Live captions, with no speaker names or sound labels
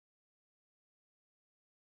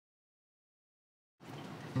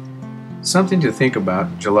Something to think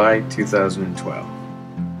about, July 2012.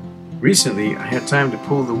 Recently, I had time to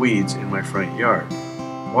pull the weeds in my front yard.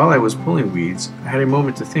 While I was pulling weeds, I had a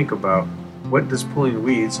moment to think about, what does pulling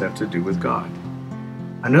weeds have to do with God?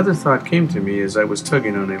 Another thought came to me as I was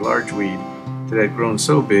tugging on a large weed that had grown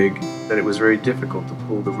so big that it was very difficult to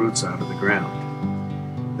pull the roots out of the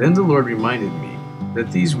ground. Then the Lord reminded me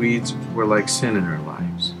that these weeds were like sin in our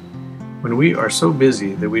lives. When we are so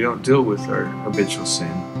busy that we don't deal with our habitual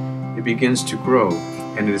sin, it begins to grow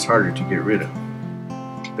and it is harder to get rid of.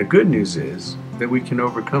 The good news is that we can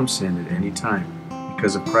overcome sin at any time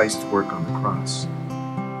because of Christ's work on the cross.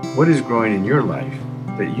 What is growing in your life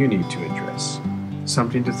that you need to address?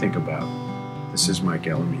 Something to think about. This is Mike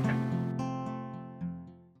Alameda.